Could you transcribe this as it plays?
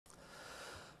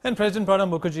And President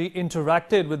President Mukherjee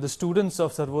interacted with the students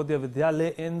of Sarvodaya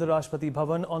Vidyalaya in the Rashtrapati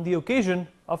Bhavan on the occasion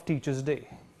of Teachers' Day.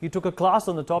 He took a class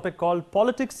on the topic called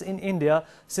Politics in India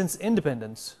Since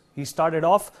Independence. He started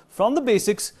off from the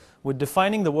basics with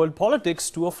defining the world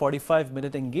politics to a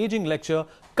 45-minute engaging lecture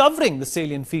covering the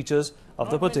salient features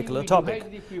of the particular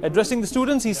topic. Addressing the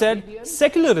students, he said,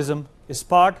 secularism is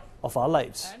part of our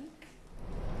lives.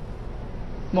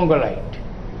 Mongolite,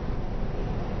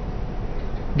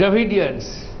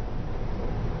 Dravidians,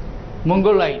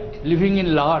 Mongolite living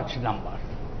in large number.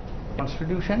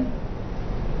 Constitution,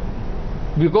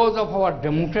 because of our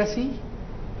democracy,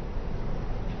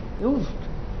 used.